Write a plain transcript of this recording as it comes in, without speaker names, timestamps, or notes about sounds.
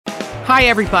Hi,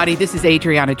 everybody. This is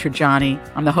Adriana Trajani.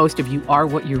 I'm the host of You Are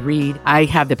What You Read. I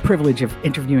have the privilege of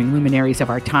interviewing luminaries of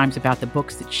our times about the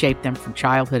books that shaped them from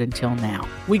childhood until now.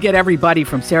 We get everybody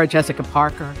from Sarah Jessica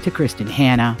Parker to Kristen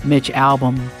Hanna, Mitch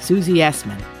Albom, Susie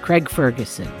Essman, Craig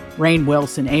Ferguson, Rainn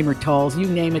Wilson, Amor Tolls, you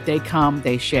name it, they come,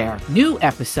 they share. New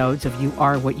episodes of You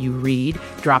Are What You Read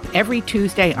drop every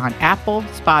Tuesday on Apple,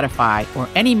 Spotify, or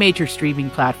any major streaming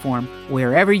platform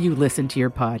wherever you listen to your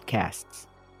podcasts.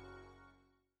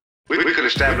 We could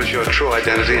establish your true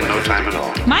identity in no time at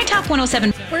all. My Talk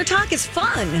 107. Where talk is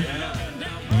fun.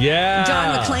 Yeah.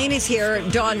 John McClane is here.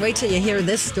 John, wait till you hear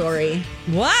this story.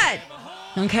 What?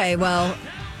 Okay, well,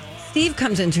 Steve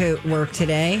comes into work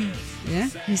today. Yeah.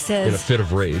 He says, In a fit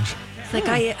of rage. it's like,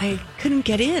 I couldn't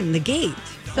get in the gate.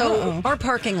 So our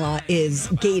parking lot is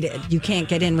gated. You can't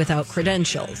get in without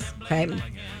credentials, okay?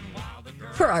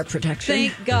 For our protection.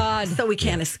 Thank God. So we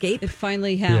can't escape. It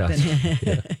finally happened.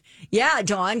 Yeah. Yeah,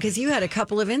 John, because you had a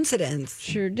couple of incidents.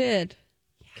 Sure did.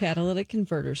 Catalytic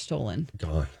converter stolen.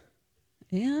 Gone.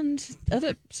 And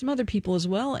some other people as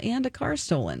well, and a car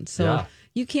stolen. So Yeah.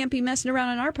 you can't be messing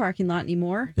around in our parking lot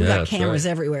anymore. We Yeah, got that's cameras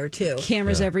right. everywhere, too.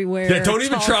 Cameras everywhere. Yeah, don't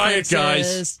even tall try it,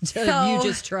 guys. fences. So- You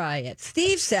just try it.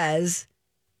 Steve says,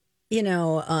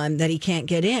 that he can't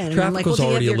get in. And I'm Traffic like, was do you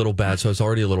have already a your- little bad, so I was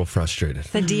already a little frustrated.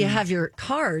 said, do you have your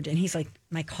card? And he's like,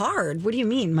 my card? What do you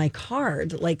mean, my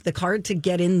card? Like the card to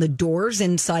get in the doors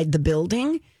inside the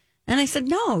building? And I said,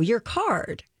 no, your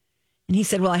card. And he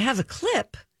said, well, I have a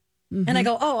clip. And I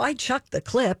go, oh, I chucked the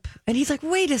clip. And he's like,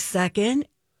 wait a second.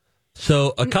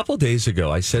 So a couple days ago,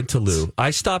 I said to Lou,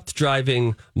 I stopped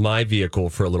driving my vehicle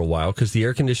for a little while because the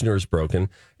air conditioner is broken,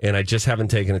 and I just haven't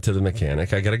taken it to the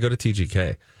mechanic. I got to go to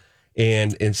TGK.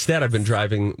 And instead, I've been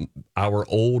driving our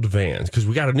old van because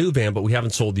we got a new van, but we haven't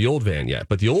sold the old van yet.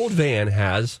 But the old van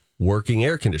has working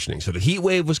air conditioning. So the heat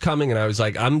wave was coming, and I was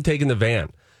like, I'm taking the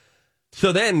van.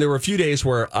 So then there were a few days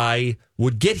where I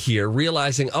would get here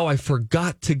realizing, oh, I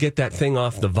forgot to get that thing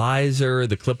off the visor,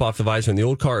 the clip off the visor in the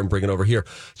old car and bring it over here.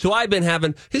 So I've been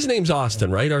having, his name's Austin,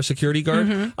 right? Our security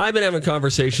guard. I've been having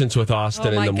conversations with Austin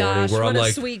in the morning where what I'm a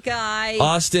like, sweet guy.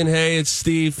 Austin, hey, it's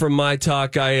Steve from My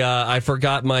Talk. I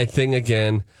forgot my thing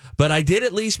again, but I did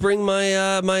at least bring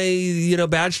my my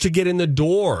badge to get in the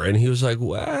door. And he was like,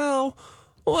 well,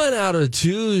 1 out of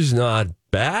 2's not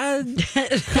bad.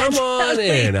 Come on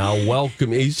in. I'll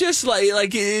welcome you. He's just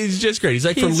like he's just great. He's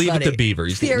like from He's Leave funny. It to Beaver.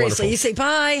 He's Seriously, wonderful. you say,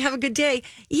 bye, have a good day.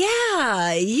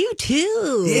 Yeah, you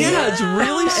too. Yeah, it's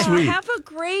really sweet. Have a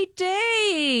great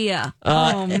day.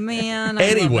 Oh, man. I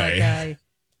anyway. love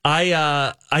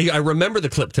that guy. I remember the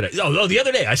clip today. Oh, the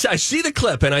other day I see the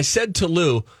clip and I said to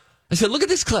Lou, I said, look at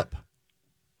this clip.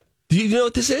 Do you know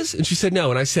what this is? And she said no.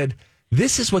 And I said,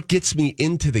 this is what gets me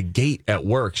into the gate at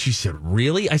work. She said,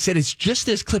 really? I said, it's just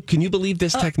this clip. Can you believe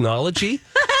this technology?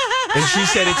 And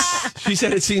she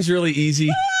said it seems really easy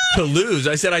to lose.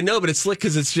 I said, I know, but it's slick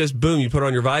because it's just boom, you put it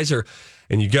on your visor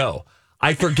and you go.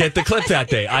 I forget the clip that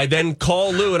day. I then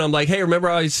call Lou and I'm like, hey, remember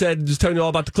I said, just telling you all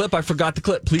about the clip? I forgot the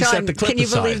clip. Please set the clip aside. Can you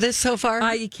believe this so far?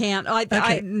 I can't.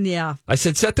 Yeah. I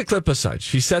said, set the clip aside.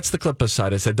 She sets the clip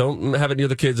aside. I said, don't have it near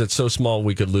the kids. It's so small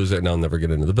we could lose it and I'll never get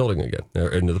into the building again, or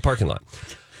into the parking lot.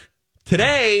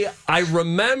 Today, I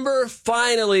remember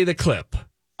finally the clip.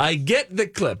 I get the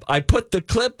clip. I put the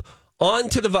clip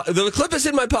onto the clip is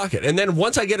in my pocket. And then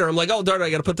once I get her, I'm like, oh, darn it, I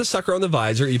got to put this sucker on the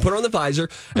visor. You put it on the visor,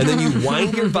 and then you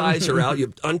wind your visor out. You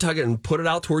untug it and put it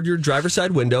out toward your driver's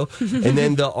side window. And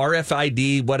then the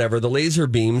RFID, whatever, the laser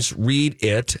beams read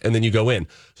it, and then you go in.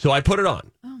 So I put it on.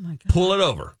 Oh, my God. Pull it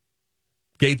over.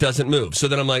 Gate doesn't move. So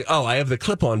then I'm like, oh, I have the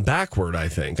clip on backward, I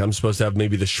think. I'm supposed to have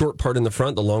maybe the short part in the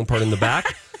front, the long part in the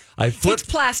back. I flipped.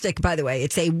 It's plastic, by the way.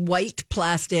 It's a white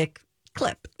plastic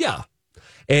clip. Yeah.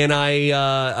 And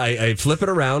I flip it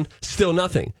around, still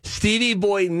nothing. Stevie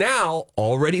Boy, now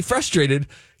already frustrated,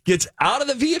 gets out of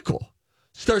the vehicle,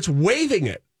 starts waving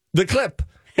it, the clip,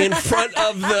 in front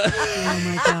of the... Oh,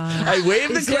 my God. I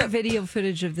waved Is the there clip. video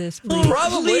footage of this, please?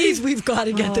 Probably. Please, we've got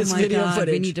to get this my video God,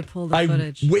 footage. We need to pull the I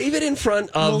footage. wave it in front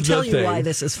of We'll the tell thing. you why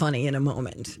this is funny in a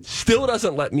moment. Still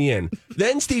doesn't let me in.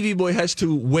 Then Stevie Boy has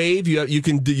to wave. You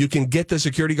can get the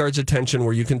security guard's attention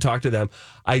where you can talk to them.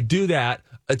 I do that.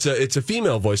 It's a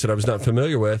female voice that I was not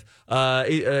familiar with.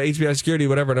 HBI security,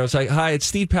 whatever. And I was like, hi, it's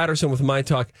Steve Patterson with My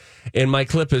Talk, and my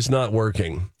clip is not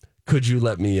working. Could you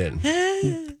let me in?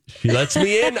 She lets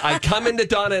me in. I come into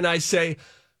Donna and I say,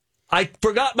 I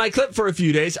forgot my clip for a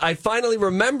few days. I finally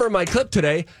remember my clip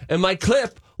today, and my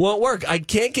clip won't work. I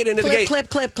can't get into the gate.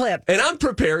 Clip. And I'm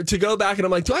prepared to go back, and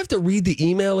I'm like, do I have to read the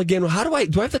email again? Do I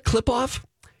have to clip off?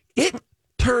 It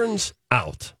turns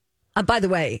out. By the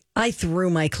way, I threw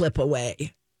my clip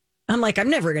away. I'm like, I'm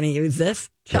never going to use this.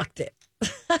 Chucked it.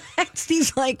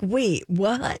 Steve's like, wait,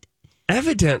 what?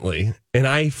 Evidently, and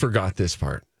I forgot this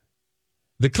part,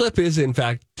 the clip is, in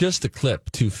fact, just a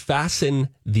clip to fasten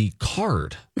the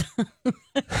card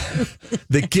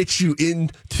that gets you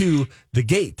into the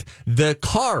gate. The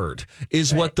card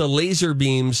is what the laser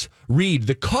beams read.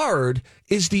 The card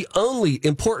is the only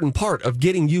important part of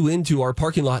getting you into our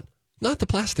parking lot, not the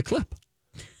plastic clip.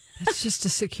 That's just to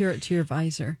secure it to your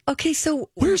visor. Okay, so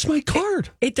Where's my card?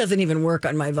 it doesn't even work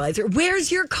on my visor.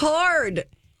 Where's your card?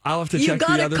 I'll have to You check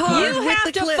got the a other card? card. You with have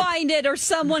the to clip. find it, or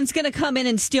someone's going to come in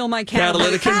and steal my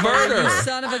Catalytic converter. You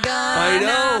son of a gun. I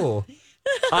know.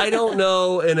 I don't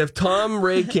know. And if Tom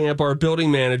Raycamp, our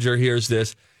building manager, hears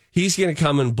this, he's going to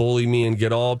come and bully me and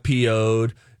get all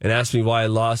PO'd and ask me why I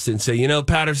lost it and say,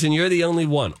 Patterson, you're the only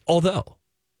one. Although,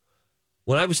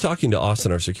 when I was talking to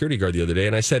Austin, our security guard, the other day,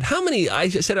 and I said, I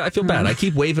said, I feel bad. I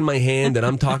keep waving my hand and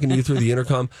I'm talking to you through the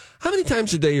intercom. How many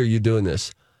times a day are you doing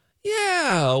this?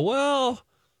 Yeah, well,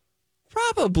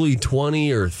 probably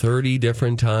 20 or 30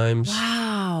 different times.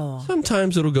 Wow.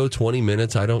 Sometimes it'll go 20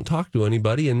 minutes. I don't talk to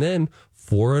anybody, and then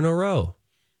 4 in a row.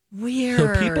 Weird.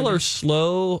 So people are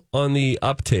slow on the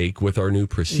uptake with our new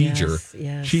procedure.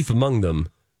 Yes. Chief among them,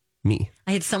 me.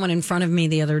 I had someone in front of me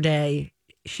the other day.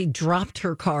 She dropped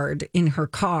her card in her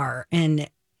car, and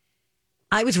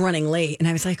I was running late, and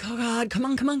I was like, oh God, come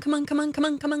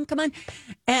on.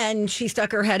 And she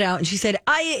stuck her head out and she said,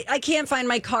 I can't find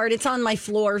my card. It's on my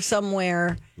floor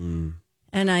somewhere.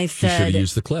 And I You should have said,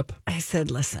 used the clip.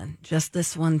 listen, just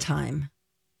this one time,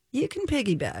 you can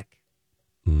piggyback.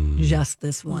 Just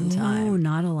this one Oh, time.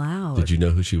 not allowed. Did you know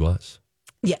who she was?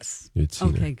 Yes. You'd seen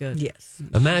Okay, her. good. Yes.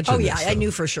 Imagine. Oh, yeah. this, I though.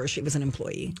 knew for sure she was an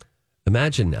employee.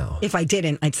 Imagine now If I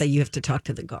didn't, I'd say you have to talk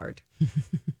to the guard.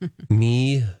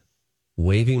 me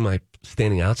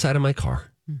standing outside of my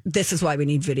car, This is why we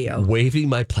need video. waving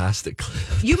my plastic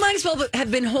clip. You might as well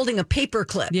have been holding a paper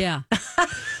clip. Yeah.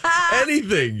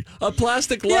 Anything. A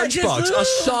plastic Yeah, just, lunchbox. A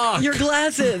sock. Your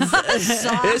glasses.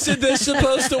 Isn't this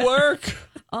supposed to work?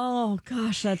 Oh,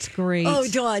 gosh, that's great. Oh,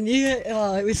 Dawn,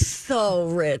 it was so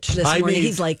rich this I morning. mean-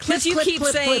 He's like, clip, Because you clip, keep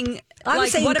clip, saying, clip. I was like,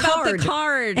 saying what about card. the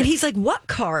card? And he's like, what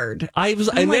card? I was,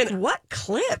 I'm and like, then what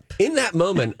clip? in that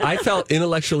moment, I felt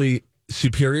intellectually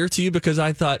superior to you because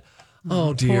I thought,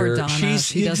 oh dear, Donna. she's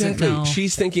She doesn't know.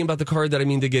 She's thinking about the card that I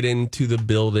mean to get into the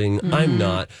building. Mm-hmm. I'm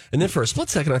not. And then for a split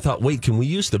second, I thought, wait, can we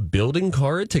use the building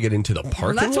card to get into the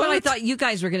parking That's lot? what I thought you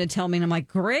guys were going to tell me. And I'm like,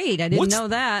 great. I didn't What's- know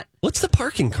that. What's the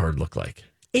parking card look like?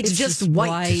 It's just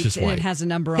white. It's just and white. it has a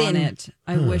number Thin. on it.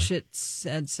 I wish it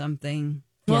said something.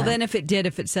 Well, Yeah. then if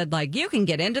it said like, you can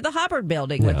get into the Hubbard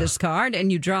building with Yeah. this card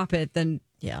and you drop it, then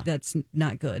Yeah. that's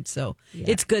not good. So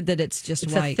it's good that it's just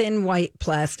It's white. a thin white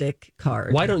plastic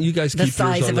card. Why don't you guys the keep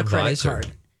size yours on of the a credit visor? card?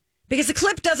 Because the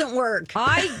clip doesn't work.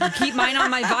 I keep mine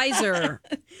on my visor.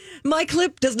 My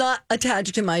clip does not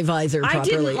attach to my visor I properly.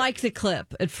 didn't like the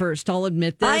clip at first. I'll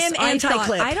admit this. I am thought,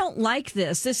 anti-clip. I don't like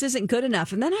this. This isn't good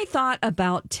enough. And then I thought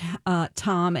about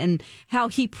Tom and how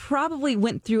he probably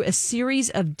went through a series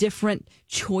of different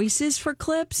choices for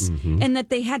clips and that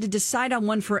they had to decide on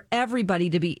one for everybody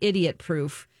to be idiot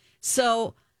proof.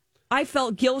 So I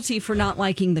felt guilty for not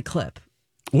liking the clip.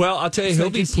 Well, I'll tell you, So he'll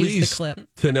be just use the pleased clip.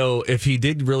 to know if he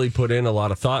did really put in a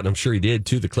lot of thought, and I'm sure he did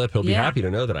to the clip. He'll be Yeah. happy to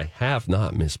know that I have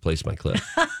not misplaced my clip.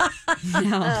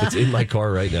 It's in my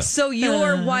car right now. So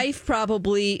your wife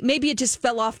probably, maybe it just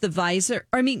fell off the visor.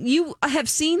 I mean, you have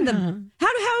seen them.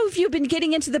 How have you been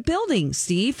getting into the building,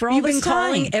 Steve, for all You've this been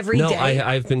calling time? every day. No,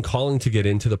 I've been calling to get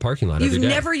into the parking lot You've every day.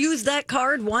 never used that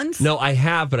card once? No, I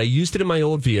have, but I used it in my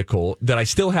old vehicle that I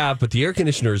still have, but the air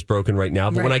conditioner is broken right now.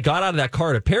 But when I got out of that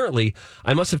card, apparently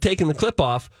I must have taken the clip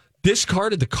off,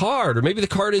 discarded the card, or maybe the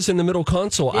card is in the middle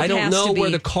console. I don't has know to where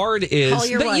be. the card is. Call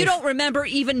your But you wife. don't remember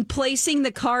even placing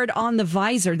the card on the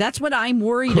visor. That's what I'm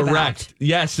worried about. Correct.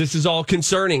 Yes, this is all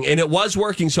concerning. And it was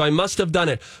working, so I must have done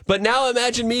it. But now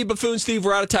imagine me, Buffoon Steve,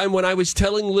 we're out of time when I was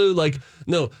telling Lou, like,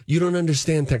 no, you don't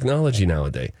understand technology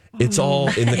nowadays. It's all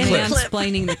in the And clip.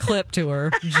 explaining the clip to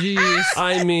her. Jeez.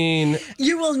 I mean,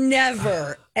 You will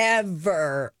never,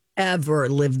 ever, ever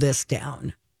live this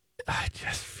down. I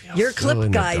just feel You're a so in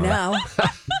clip the guy dark.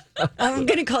 now. I'm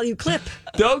going to call you Clip.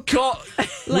 Don't call.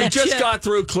 We just got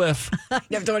through Cliff.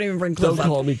 Don't even bring Clip Don't up.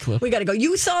 call me Cliff. We got to go.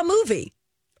 You saw a movie.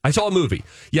 I saw a movie.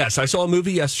 Yes, I saw a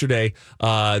movie yesterday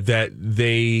that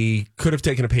they could have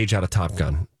taken a page out of Top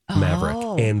Gun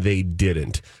Maverick, and they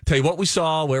didn't. Tell you what we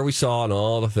saw, where we saw, and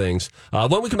all the things.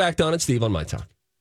 When we come back, Don and Steve on My Talk.